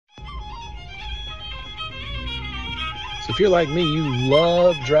If you're like me, you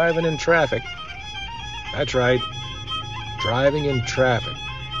love driving in traffic. That's right, driving in traffic.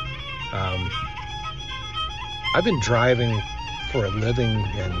 I've been driving for a living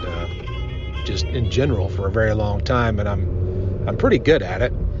and just in general for a very long time, and I'm pretty good at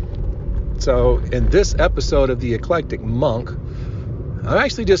it. So in this episode of The Eclectic Monk, I'm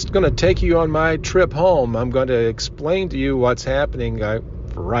actually just going to take you on my trip home. I'm going to explain to you what's happening.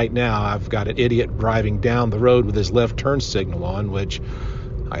 For right now, I've got an idiot driving down the road with his left turn signal on, which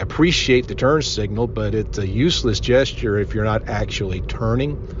I appreciate the turn signal, but it's a useless gesture if you're not actually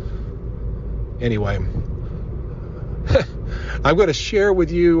turning. Anyway, I'm going to share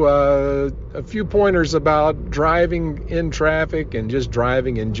with you a few pointers about driving in traffic and just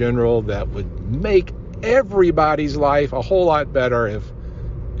driving in general that would make everybody's life a whole lot better if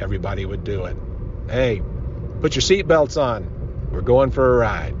everybody would do it. Hey, put your seatbelts on. We're going for a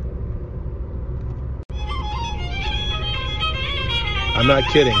ride. I'm not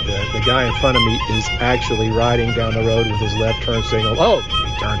kidding. The guy in front of me is actually riding down the road with his left turn signal. Oh,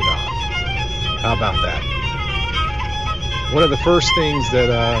 he turned it off. How about that? One of the first things that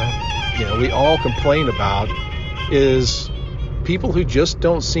we all complain about is people who just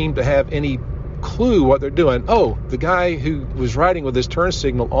don't seem to have any clue what they're doing. Oh, the guy who was riding with his turn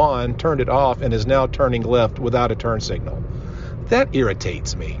signal on turned it off and is now turning left without a turn signal. That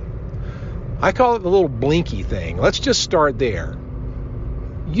irritates me. I call it the little blinky thing. Let's just start there.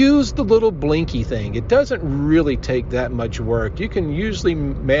 Use the little blinky thing. It doesn't really take that much work. You can usually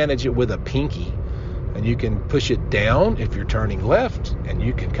manage it with a pinky, and you can push it down if you're turning left, and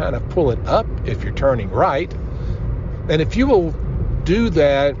you can kind of pull it up if you're turning right. And if you will do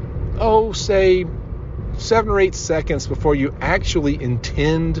that, say 7 or 8 seconds before you actually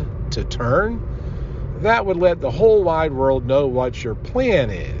intend to turn, that would let the whole wide world know what your plan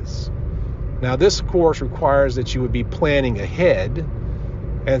is. Now, this, of course, requires that you would be planning ahead.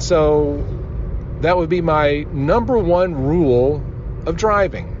 And so that would be my number one rule of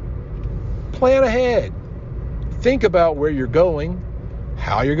driving. Plan ahead. Think about where you're going,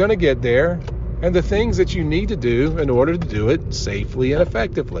 how you're going to get there, and the things that you need to do in order to do it safely and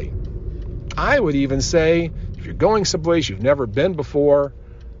effectively. I would even say, if you're going someplace you've never been before,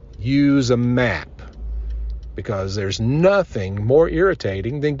 use a map. Because there's nothing more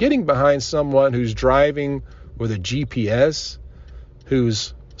irritating than getting behind someone who's driving with a GPS,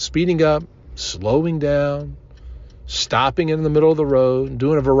 who's speeding up, slowing down, stopping in the middle of the road,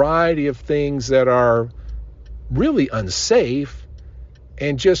 doing a variety of things that are really unsafe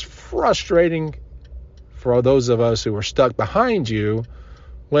and just frustrating for those of us who are stuck behind you,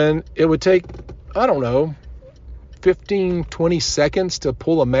 when it would take, 15, 20 seconds to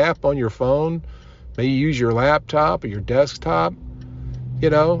pull a map on your phone. Maybe use your laptop or your desktop,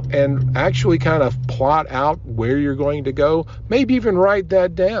 and actually kind of plot out where you're going to go. Maybe even write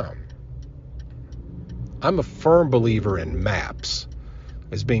that down. I'm a firm believer in maps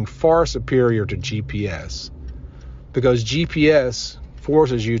as being far superior to GPS, because GPS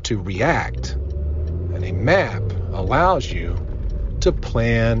forces you to react, and a map allows you to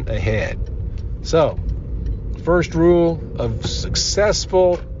plan ahead. So, first rule of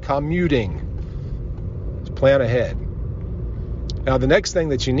successful commuting: plan ahead. Now, the next thing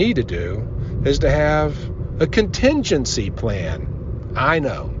that you need to do is to have a contingency plan. I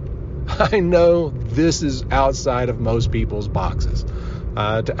know this is outside of most people's boxes.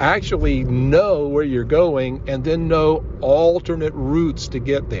 To actually know where you're going and then know alternate routes to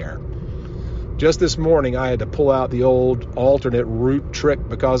get there. Just this morning, I had to pull out the old alternate route trick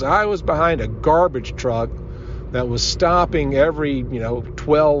because I was behind a garbage truck that was stopping every,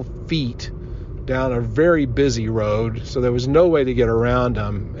 12 feet down a very busy road, so there was no way to get around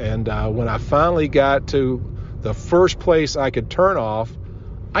them. And when I finally got to the first place I could turn off,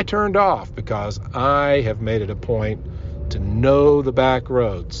 I turned off, because I have made it a point to know the back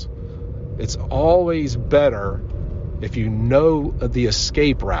roads. It's always better if you know the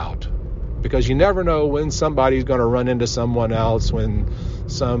escape route, because you never know when somebody's going to run into someone else, when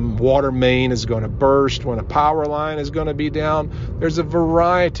some water main is going to burst, when a power line is going to be down. There's a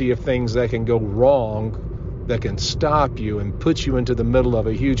variety of things that can go wrong that can stop you and put you into the middle of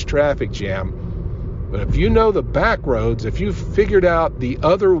a huge traffic jam. But if you know the back roads, if you've figured out the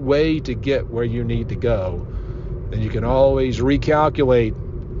other way to get where you need to go, then you can always recalculate.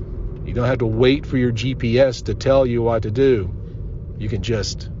 You don't have to wait for your GPS to tell you what to do. You can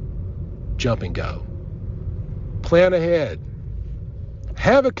just jump and go. Plan ahead.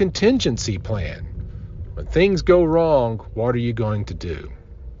 Have a contingency plan. When things go wrong, what are you going to do?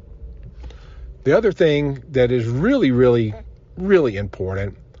 The other thing that is really, really, really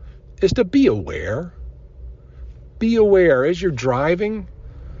important is to be aware. be aware as you're driving,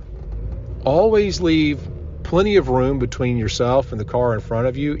 always leave plenty of room between yourself and the car in front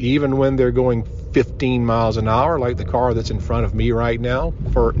of you, even when they're going 15 miles an hour, like the car that's in front of me right now,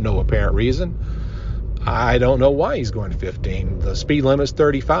 for no apparent reason. I don't know why he's going to 15. The speed limit's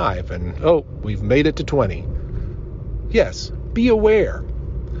 35, and we've made it to 20. Yes, be aware.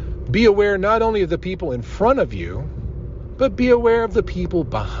 Be aware not only of the people in front of you, but be aware of the people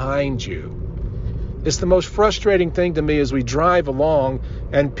behind you. It's the most frustrating thing to me as we drive along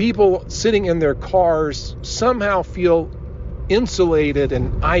and people sitting in their cars somehow feel insulated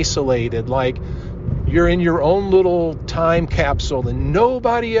and isolated, like you're in your own little time capsule and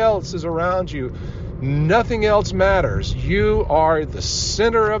nobody else is around you. Nothing else matters. You are the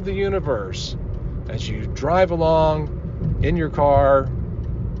center of the universe as you drive along in your car,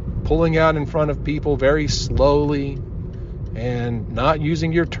 pulling out in front of people very slowly and not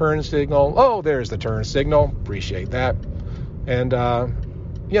using your turn signal. Oh, there's the turn signal. Appreciate that. And,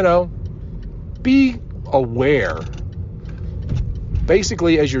 be aware.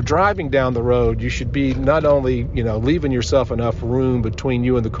 Basically, as you're driving down the road, you should be not only, leaving yourself enough room between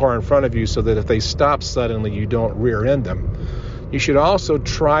you and the car in front of you so that if they stop suddenly, you don't rear end them. You should also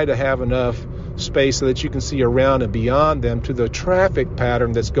try to have enough space so that you can see around and beyond them to the traffic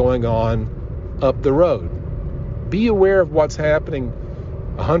pattern that's going on up the road. Be aware of what's happening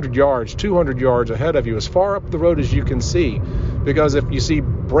 100 yards, 200 yards ahead of you, as far up the road as you can see. Because if you see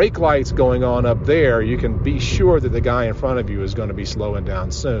brake lights going on up there, you can be sure that the guy in front of you is going to be slowing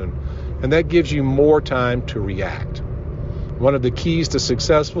down soon. And that gives you more time to react. One of the keys to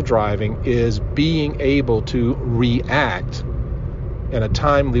successful driving is being able to react in a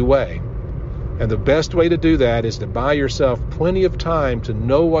timely way. And the best way to do that is to buy yourself plenty of time to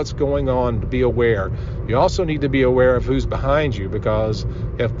know what's going on, to be aware. You also need to be aware of who's behind you, because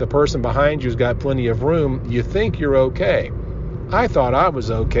if the person behind you's got plenty of room, you think you're okay. I thought I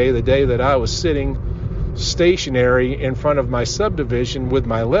was okay the day that I was sitting stationary in front of my subdivision with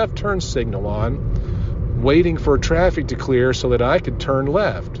my left turn signal on, waiting for traffic to clear so that I could turn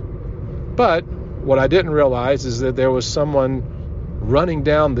left. But what I didn't realize is that there was someone running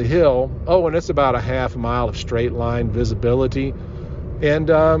down the hill. And it's about a half mile of straight line visibility.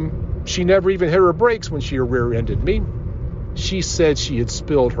 And she never even hit her brakes when she rear-ended me. She said she had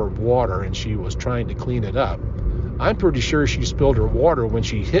spilled her water and she was trying to clean it up. I'm pretty sure she spilled her water when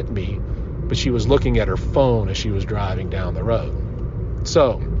she hit me, but she was looking at her phone as she was driving down the road.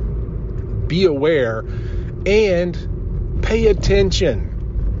 So, be aware and pay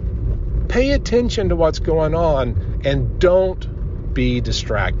attention. Pay attention to what's going on and don't be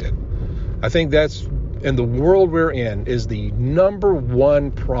distracted. I think that's, in the world we're in, is the number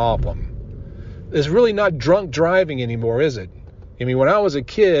one problem. It's really not drunk driving anymore, is it? I mean, when I was a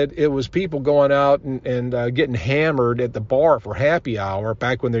kid, it was people going out and getting hammered at the bar for happy hour,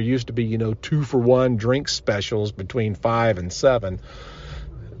 back when there used to be, 2-for-1 drink specials between 5 and 7.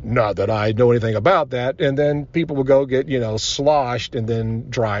 Not that I know anything about that. And then people would go get, sloshed and then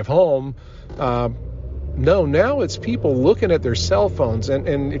drive home. No, now it's people looking at their cell phones.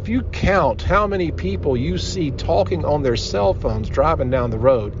 And if you count how many people you see talking on their cell phones driving down the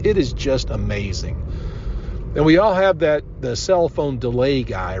road, it is just amazing. And we all have the cell phone delay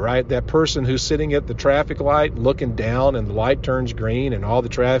guy, right? That person who's sitting at the traffic light looking down and the light turns green and all the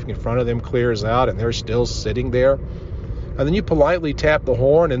traffic in front of them clears out and they're still sitting there. And then you politely tap the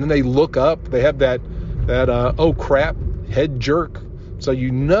horn and then they look up. They have that oh crap head jerk. So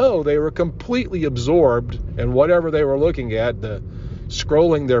they were completely absorbed in whatever they were looking at,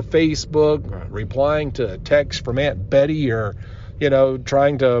 scrolling their Facebook, replying to a text from Aunt Betty, or,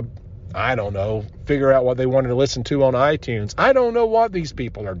 trying to, I don't know, figure out what they wanted to listen to on iTunes. I don't know what these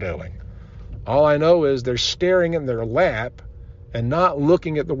people are doing. All I know is they're staring in their lap and not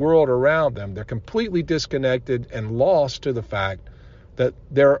looking at the world around them. They're completely disconnected and lost to the fact that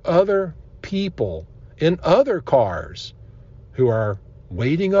there are other people in other cars who are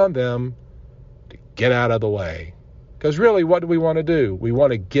waiting on them to get out of the way. Because really, what do we want to do? We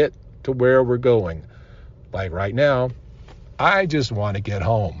want to get to where we're going. Like right now, I just want to get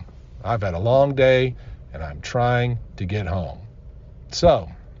home. I've had a long day and I'm trying to get home.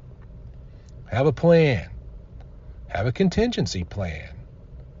 So, have a plan. Have a contingency plan.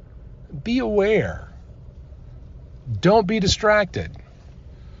 Be aware. Don't be distracted.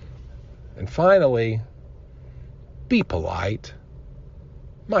 And finally, be polite.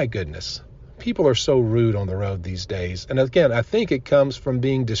 My goodness, people are so rude on the road these days. And again, I think it comes from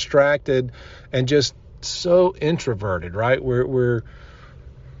being distracted and just so introverted, right? We're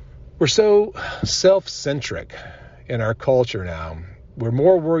so self-centric in our culture now. We're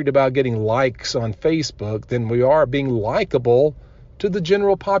more worried about getting likes on Facebook than we are being likable to the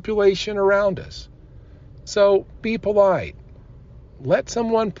general population around us. So be polite. Let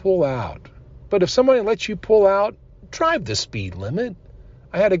someone pull out. But if somebody lets you pull out, drive the speed limit.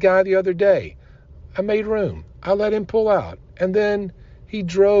 I had a guy the other day. I made room. I let him pull out. And then he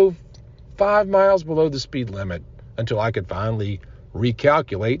drove 5 miles below the speed limit until I could finally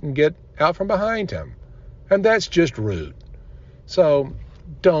recalculate and get out from behind him. And that's just rude. So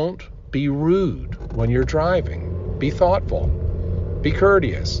don't be rude when you're driving. Be thoughtful. Be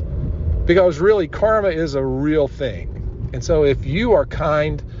courteous. Because really, karma is a real thing. And so if you are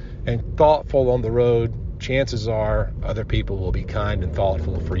kind and thoughtful on the road, chances are other people will be kind and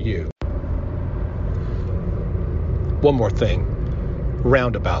thoughtful for you. One more thing.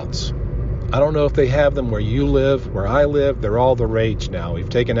 Roundabouts. I don't know if they have them where you live, where I live. They're all the rage now. We've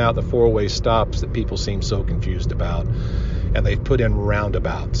taken out the four-way stops that people seem so confused about, and they've put in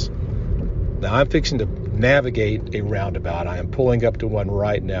roundabouts. Now, I'm fixing to navigate a roundabout. I am pulling up to one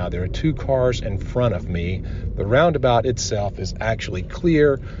right now. There are 2 cars in front of me. The roundabout itself is actually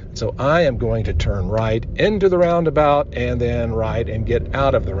clear, so I am going to turn right into the roundabout and then right and get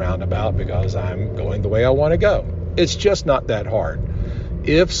out of the roundabout because I'm going the way I want to go. It's just not that hard.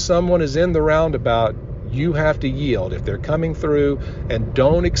 If someone is in the roundabout, you have to yield. If they're coming through, and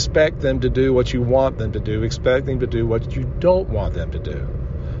don't expect them to do what you want them to do, expect them to do what you don't want them to do.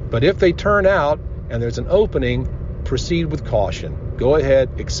 But if they turn out and there's an opening, proceed with caution. Go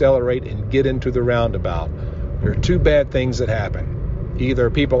ahead, accelerate, and get into the roundabout. There are 2 bad things that happen. Either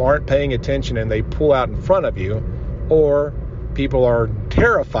people aren't paying attention and they pull out in front of you, or people are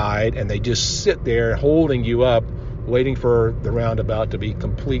terrified and they just sit there holding you up, waiting for the roundabout to be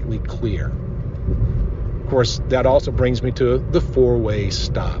completely clear. Of course, that also brings me to the 4-way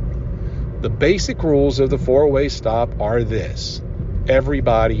stop. The basic rules of the 4-way stop are this.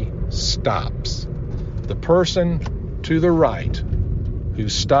 Everybody stops. The person to the right who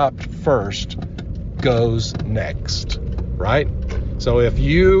stopped first goes next, right? So if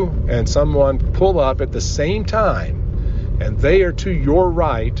you and someone pull up at the same time and they are to your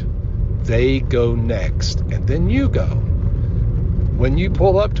right, they go next, and then you go. When you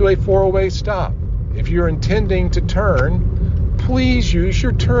pull up to a 4-way stop, if you're intending to turn, please use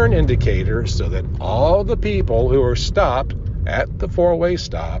your turn indicator so that all the people who are stopped at the 4-way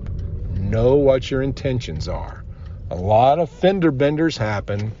stop know what your intentions are. A lot of fender benders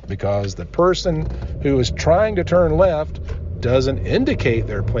happen because the person who is trying to turn left doesn't indicate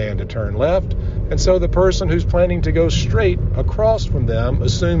their plan to turn left, and so the person who's planning to go straight across from them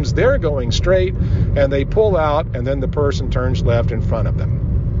assumes they're going straight, and they pull out, and then the person turns left in front of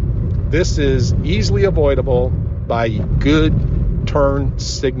them. This is easily avoidable by good turn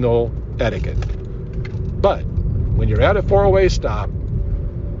signal etiquette. But when you're at a 4-way stop,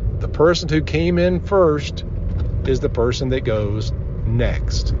 the person who came in first is the person that goes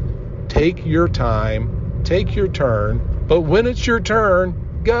next. Take your time, take your turn, but when it's your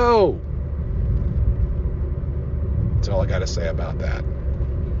turn, go. That's all I got to say about that.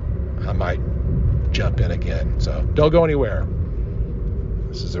 I might jump in again, so don't go anywhere.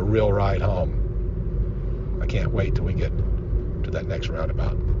 This is a real ride home. I can't wait till we get to that next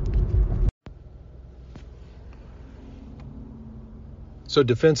roundabout. So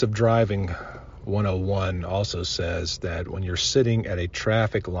Defensive Driving 101 also says that when you're sitting at a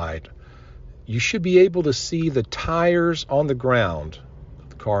traffic light, you should be able to see the tires on the ground of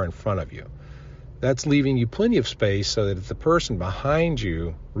the car in front of you. That's leaving you plenty of space so that if the person behind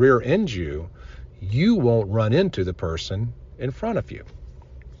you rear ends you, you won't run into the person in front of you.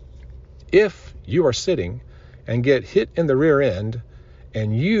 If you are sitting and get hit in the rear end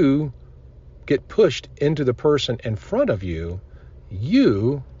and you get pushed into the person in front of you,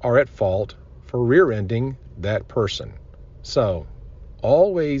 you are at fault for rear-ending that person. So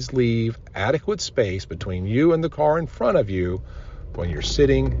always leave adequate space between you and the car in front of you when you're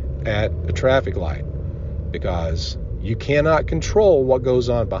sitting at a traffic light, because you cannot control what goes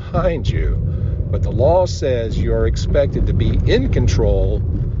on behind you, but the law says you're expected to be in control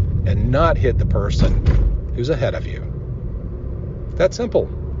and not hit the person who's ahead of you. That simple.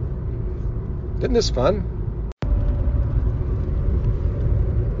 Isn't this fun?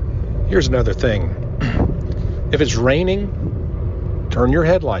 Here's another thing. If it's raining, turn your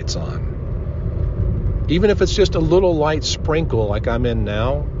headlights on. Even if it's just a little light sprinkle like I'm in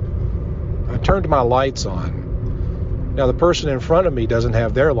now, I turned my lights on. Now the person in front of me doesn't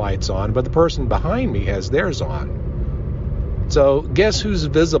have their lights on, but the person behind me has theirs on. So guess who's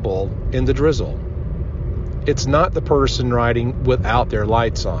visible in the drizzle? It's not the person riding without their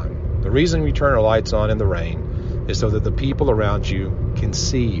lights on. The reason we turn our lights on in the rain is so that the people around you can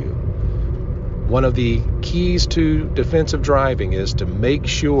see you. One of the keys to defensive driving is to make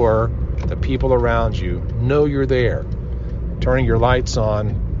sure the people around you know you're there. Turning your lights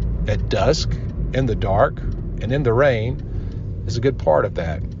on at dusk, in the dark, and in the rain is a good part of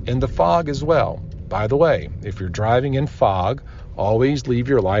that. In the fog as well. By the way, if you're driving in fog, always leave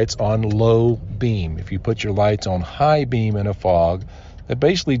your lights on low beam. If you put your lights on high beam in a fog, it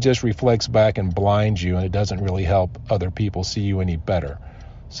basically just reflects back and blinds you, and it doesn't really help other people see you any better.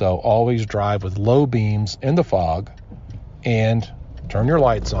 So always drive with low beams in the fog and turn your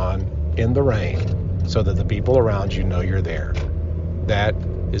lights on in the rain so that the people around you know you're there. That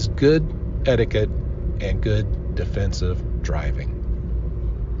is good etiquette and good defensive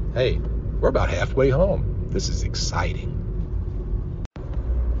driving. Hey, we're about halfway home. This is exciting.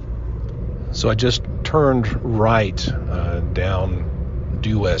 So I just turned right down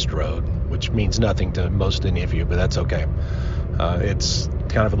Due West Road, which means nothing to most any of you, but that's okay. It's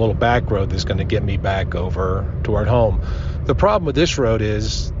kind of a little back road that's going to get me back over toward home. The problem with this road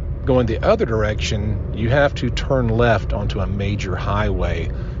is going the other direction, you have to turn left onto a major highway,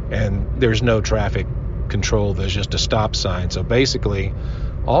 and there's no traffic control. There's just a stop sign. So basically,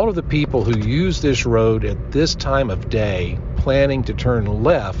 all of the people who use this road at this time of day planning to turn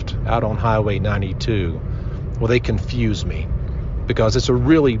left out on Highway 92, well, they confuse me because it's a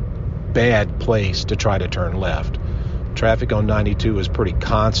really bad place to try to turn left. Traffic on 92 is pretty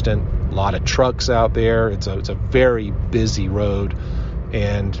constant. A lot of trucks out there. It's a very busy road.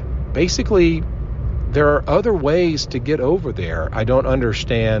 And basically, there are other ways to get over there. I don't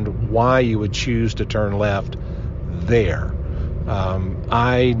understand why you would choose to turn left there.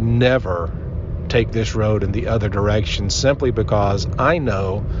 I never take this road in the other direction simply because I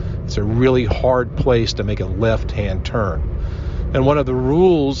know it's a really hard place to make a left-hand turn. And one of the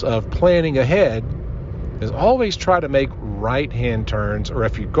rules of planning ahead is always try to make right-hand turns, or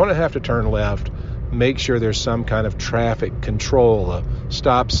if you're going to have to turn left, make sure there's some kind of traffic control, a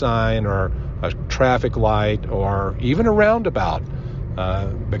stop sign or a traffic light or even a roundabout,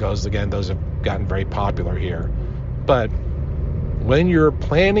 because, again, those have gotten very popular here. But when you're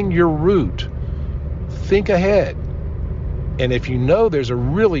planning your route, think ahead. And if you know there's a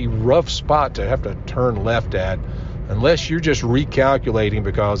really rough spot to have to turn left at, unless you're just recalculating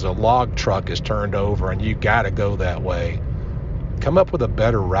because a log truck is turned over and you got to go that way, come up with a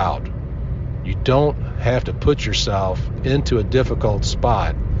better route. You don't have to put yourself into a difficult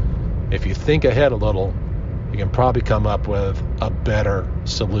spot. If you think ahead a little, you can probably come up with a better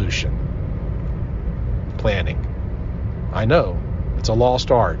solution. Planning. I know it's a lost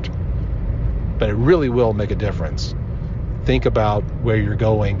art, but it really will make a difference. Think about where you're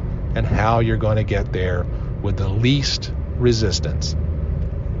going and how you're going to get there with the least resistance.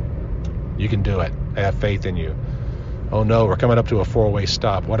 You can do it. I have faith in you. Oh no, we're coming up to a four-way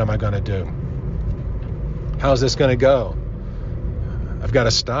stop. What am I going to do? How's this going to go? I've got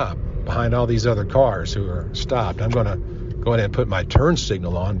to stop behind all these other cars who are stopped. I'm going to go ahead and put my turn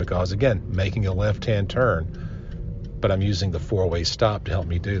signal on because, again, making a left-hand turn. But I'm using the four-way stop to help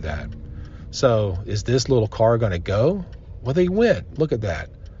me do that. So is this little car going to go? Well, they went. Look at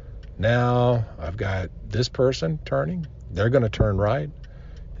that. Now I've got this person turning. They're going to turn right.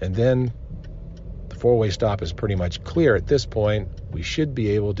 And then the four-way stop is pretty much clear at this point. We should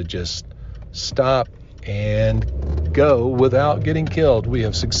be able to just stop and go without getting killed. We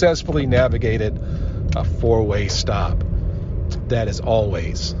have successfully navigated a four-way stop. That is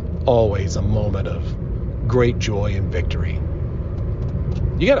always a moment of great joy and victory.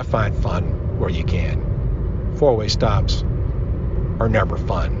 You got to find fun where you can. Four-way stops are never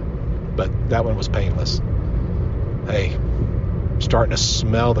fun, but that one was painless. Hey, I'm starting to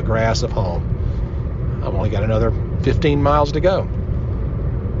smell the grass of home. I've only got another 15 miles to go.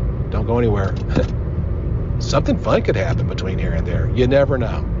 Don't go anywhere. Something fun could happen between here and there. You never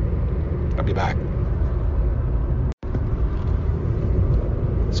know. I'll be back.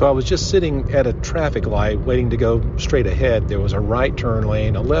 So I was just sitting at a traffic light waiting to go straight ahead. There was a right turn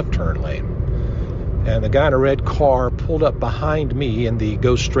lane, a left turn lane. And the guy in a red car pulled up behind me in the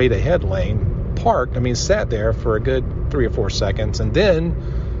go straight ahead lane, sat there for a good 3 or 4 seconds, and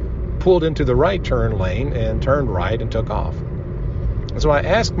then pulled into the right turn lane and turned right and took off. And so I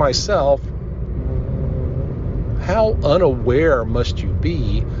asked myself, how unaware must you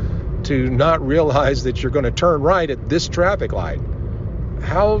be to not realize that you're going to turn right at this traffic light?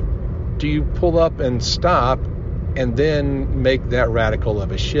 How do you pull up and stop and then make that radical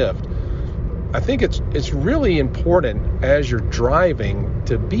of a shift? I think it's really important as you're driving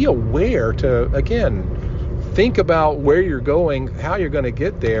to be aware to, again, think about where you're going, how you're going to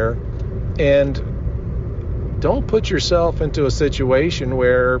get there, and don't put yourself into a situation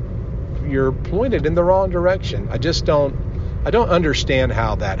where you're pointed in the wrong direction. I don't understand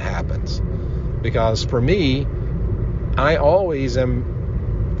how that happens. Because for me, I always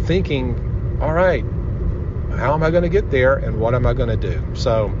am thinking, all right, how am I going to get there and what am I going to do?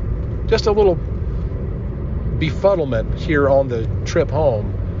 So just a little befuddlement here on the trip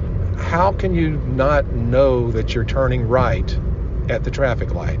home. How can you not know that you're turning right at the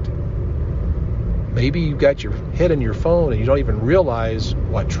traffic light? Maybe you've got your head in your phone and you don't even realize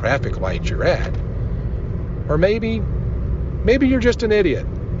what traffic light you're at. Or maybe you're just an idiot.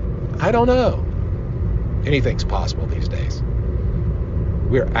 I don't know. Anything's possible these days.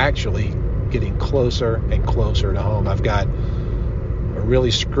 We're actually getting closer and closer to home. I've got a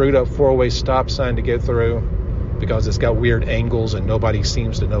really screwed up four-way stop sign to get through because it's got weird angles and nobody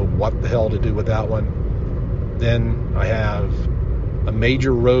seems to know what the hell to do with that one. Then I have a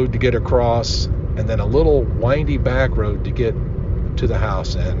major road to get across and then a little windy back road to get to the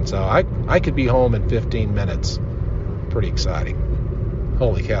house in. So I could be home in 15 minutes. Pretty exciting.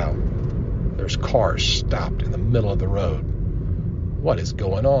 Holy cow. There's cars stopped in the middle of the road. What is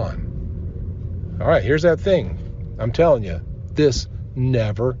going on? All right, here's that thing. I'm telling you, this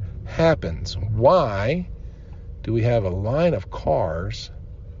never happens. Why do we have a line of cars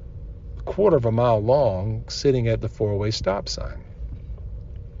a quarter of a mile long sitting at the four-way stop sign?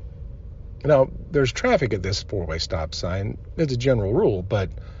 Now, there's traffic at this four-way stop sign. It's a general rule,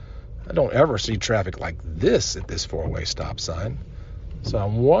 but I don't ever see traffic like this at this four-way stop sign. So I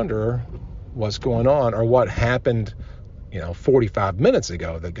wonder what's going on or what happened, 45 minutes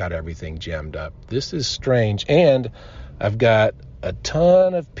ago that got everything jammed up. This is strange. And I've got a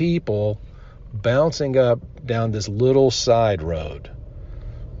ton of people bouncing up down this little side road,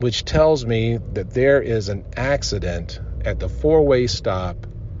 which tells me that there is an accident at the four-way stop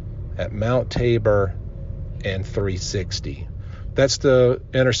at Mount Tabor and 360. That's the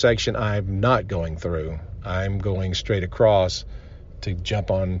intersection I'm not going through. I'm going straight across to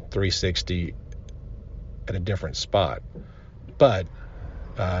jump on 360 at a different spot. But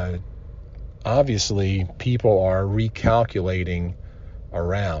obviously people are recalculating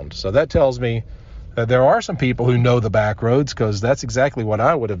around. So that tells me that there are some people who know the back roads, because that's exactly what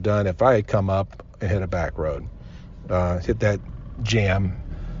I would have done if I had come up and hit a back road. Hit that jam.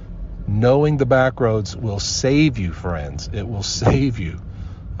 Knowing the back roads will save you, friends. It will save you.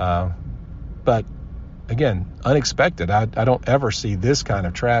 But again, unexpected. I don't ever see this kind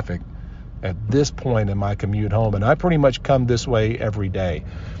of traffic at this point in my commute home. And I pretty much come this way every day.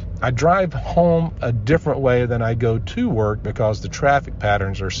 I drive home a different way than I go to work because the traffic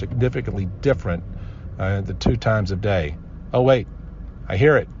patterns are significantly different the two times a day. Oh, wait. I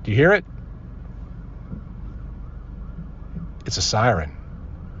hear it. Do you hear it? It's a siren.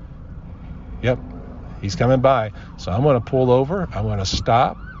 Yep. He's coming by. So I'm going to pull over. I'm going to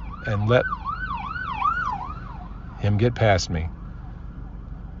stop and let him get past me.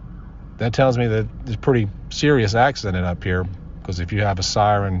 That tells me that there's a pretty serious accident up here, because if you have a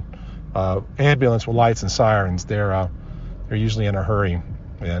siren, ambulance with lights and sirens, they're usually in a hurry.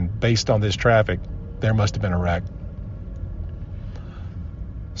 And based on this traffic, there must have been a wreck.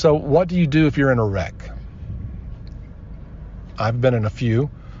 So what do you do if you're in a wreck? I've been in a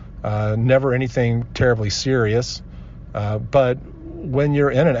few. Never anything terribly serious. But when you're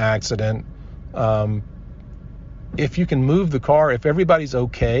in an accident, if you can move the car, if everybody's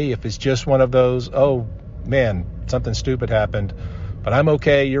okay, if it's just one of those, oh man, something stupid happened, but I'm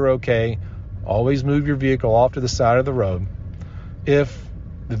okay, you're okay, always move your vehicle off to the side of the road. If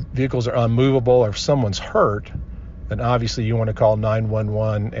the vehicles are unmovable or if someone's hurt, then obviously you want to call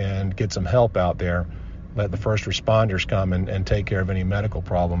 911 and get some help out there. Let the first responders come and take care of any medical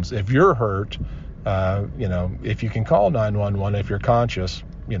problems. If you're hurt, if you can call 911, if you're conscious,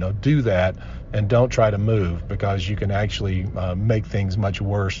 do that, and don't try to move, because you can actually make things much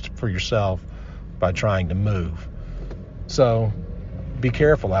worse for yourself by trying to move. So be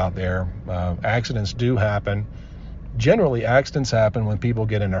careful out there. Accidents do happen. Generally, accidents happen when people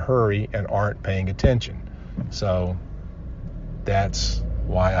get in a hurry and aren't paying attention. So that's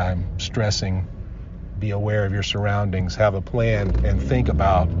why I'm stressing, be aware of your surroundings, have a plan, and think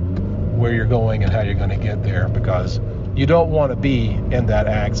about where you're going and how you're going to get there, because you don't want to be in that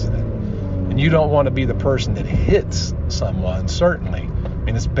accident. And you don't want to be the person that hits someone, certainly. I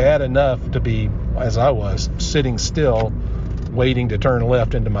mean, it's bad enough to be, as I was, sitting still, waiting to turn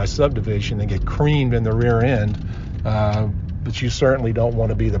left into my subdivision and get creamed in the rear end. But you certainly don't want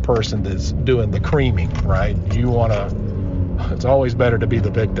to be the person that's doing the creaming, right? It's always better to be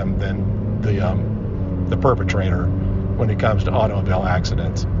the victim than the perpetrator when it comes to automobile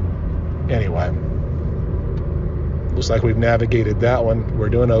accidents. Anyway, looks like we've navigated that one. We're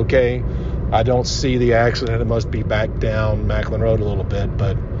doing okay. I don't see the accident. It must be back down Macklin Road a little bit,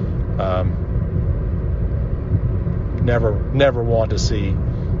 but never want to see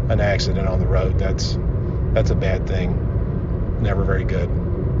an accident on the road. That's a bad thing. Never very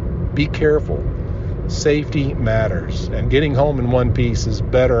good. Be careful. Safety matters, and getting home in one piece is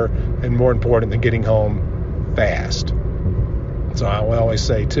better and more important than getting home fast. So I will always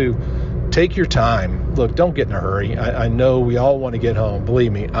say too, take your time. Look, don't get in a hurry. I know we all want to get home.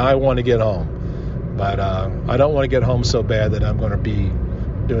 Believe me, I want to get home, but I don't want to get home so bad that I'm going to be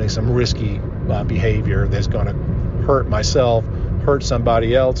doing some risky behavior that's going to hurt myself, hurt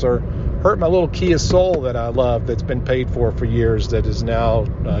somebody else, or hurt my little Kia Soul that I love that's been paid for years, that is now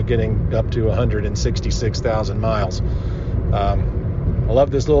getting up to 166,000 miles. I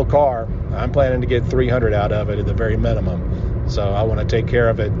love this little car. I'm planning to get 300 out of it at the very minimum. So I want to take care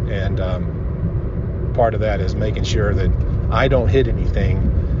of it, and part of that is making sure that I don't hit anything,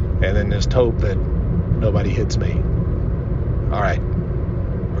 and then just hope that nobody hits me. All right,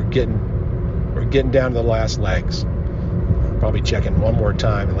 we're getting down to the last legs. Probably checking one more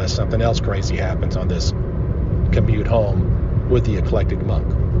time unless something else crazy happens on this commute home with the Eclectic Monk.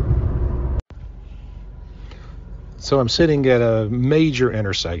 So I'm sitting at a major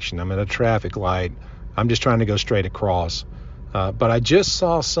intersection. I'm at a traffic light. I'm just trying to go straight across. But I just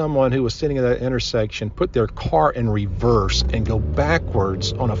saw someone who was sitting at that intersection put their car in reverse and go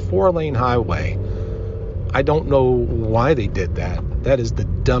backwards on a 4-lane highway. I don't know why they did that. That is the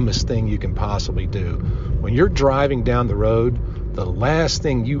dumbest thing you can possibly do. When you're driving down the road, the last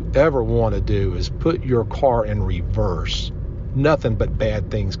thing you ever want to do is put your car in reverse. Nothing but bad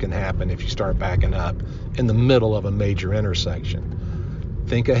things can happen if you start backing up in the middle of a major intersection.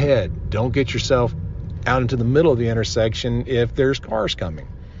 Think ahead. Don't get yourself out into the middle of the intersection if there's cars coming.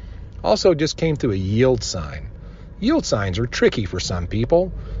 Also, just came through a yield sign. Yield signs are tricky for some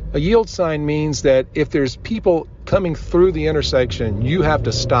people. A yield sign means that if there's people coming through the intersection, you have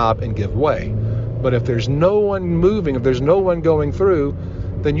to stop and give way. But if there's no one moving, if there's no one going through,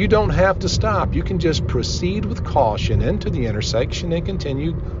 then you don't have to stop. You can just proceed with caution into the intersection and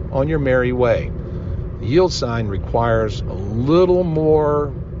continue on your merry way. The yield sign requires a little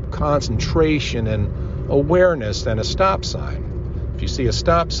more concentration and awareness than a stop sign. If you see a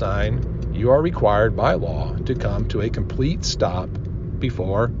stop sign, you are required by law to come to a complete stop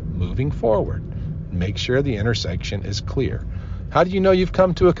before moving forward. Make sure the intersection is clear. How do you know you've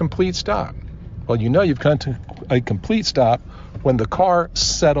come to a complete stop? Well, you know you've come to a complete stop when the car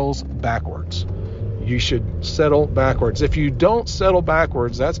settles backwards. You should settle backwards. If you don't settle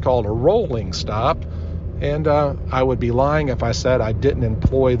backwards, that's called a rolling stop. And I would be lying if I said I didn't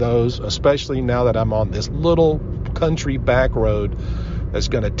employ those, especially now that I'm on this little country back road that's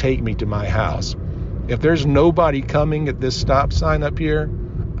going to take me to my house. If there's nobody coming at this stop sign up here,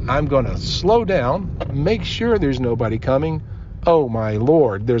 I'm going to slow down, make sure there's nobody coming. Oh my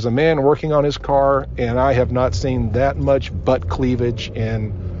Lord, there's a man working on his car, and I have not seen that much butt cleavage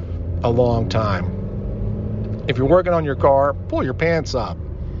in a long time. If you're working on your car, pull your pants up.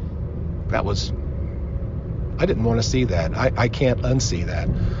 I didn't want to see that. I can't unsee that.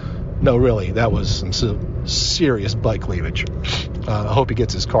 No, really, that was some serious butt cleavage. I hope he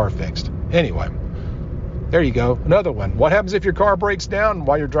gets his car fixed. Anyway, there you go. Another one. What happens if your car breaks down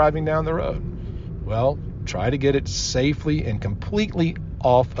while you're driving down the road? Well, try to get it safely and completely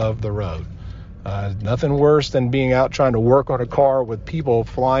off of the road. Nothing worse than being out trying to work on a car with people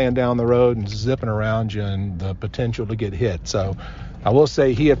flying down the road and zipping around you and the potential to get hit. So I will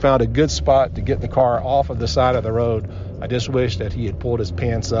say he had found a good spot to get the car off of the side of the road. I just wish that he had pulled his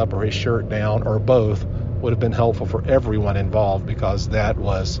pants up or his shirt down, or both. Would have been helpful for everyone involved, because that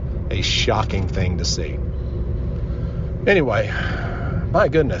was a shocking thing to see. Anyway, my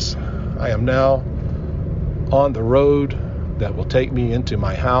goodness, I am now on the road that will take me into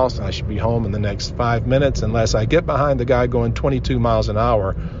my house. I should be home in the next 5 minutes, unless I get behind the guy going 22 miles an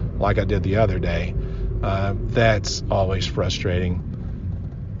hour like I did the other day. That's always frustrating.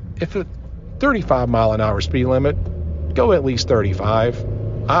 If a 35 mile an hour speed limit, go at least 35.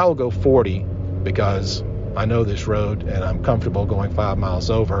 I'll go 40 because I know this road and I'm comfortable going 5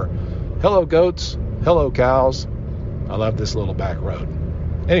 miles over. Hello, goats. Hello, cows. I love this little back road.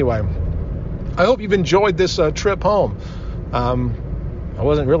 Anyway, I hope you've enjoyed this trip home. I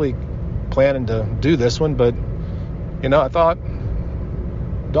wasn't really planning to do this one, but, I thought,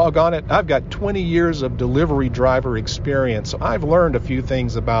 doggone it, I've got 20 years of delivery driver experience, so I've learned a few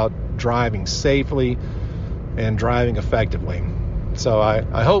things about driving safely and driving effectively. So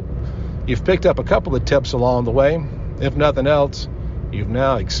I hope you've picked up a couple of tips along the way. If nothing else, you've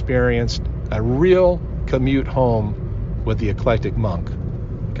now experienced a real commute home with the Eclectic Monk,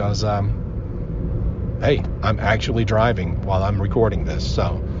 because hey, I'm actually driving while I'm recording this.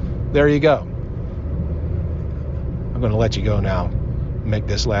 So there you go. I'm going to let you go now. Make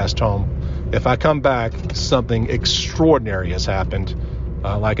this last home. If I come back, something extraordinary has happened,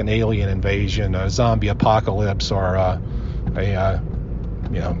 like an alien invasion, a zombie apocalypse, or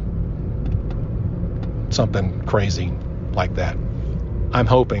something crazy like that. I'm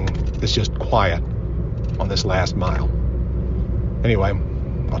hoping it's just quiet on this last mile. Anyway,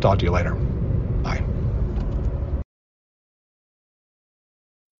 I'll talk to you later. Bye.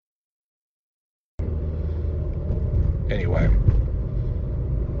 Anyway,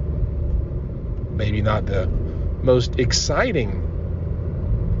 maybe not the most exciting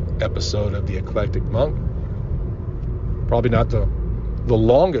episode of the Eclectic Monk. Probably not the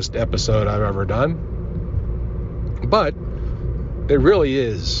longest episode I've ever done. But it really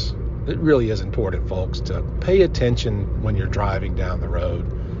is important, folks, to pay attention when you're driving down the road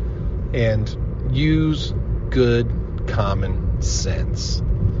and use good common sense.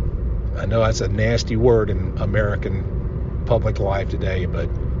 I know that's a nasty word in American public life today, but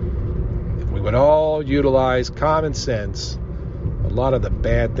if we would all utilize common sense, a lot of the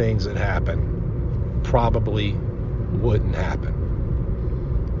bad things that happen probably wouldn't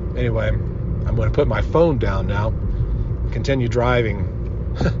happen. Anyway, I'm going to put my phone down now, continue driving,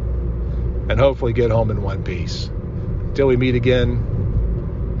 and hopefully get home in one piece. Until we meet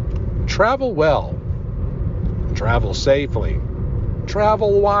again, travel well, travel safely,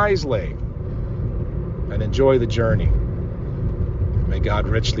 travel wisely, and enjoy the journey. May God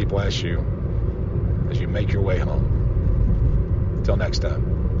richly bless you as you make your way home. Until next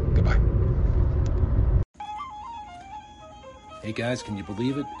time, goodbye. Hey guys, can you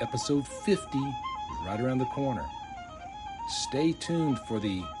believe it? Episode 50 is right around the corner. Stay tuned for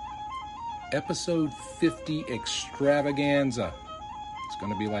the episode 50 extravaganza. It's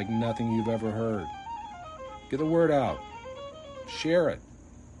going to be like nothing you've ever heard. Get the word out. Share it.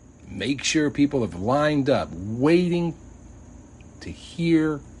 Make sure people have lined up, waiting to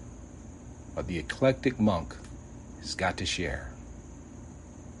hear what the Eclectic Monk has got to share.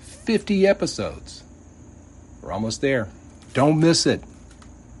 50 episodes. We're almost there. Don't miss it.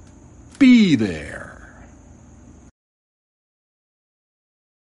 Be there.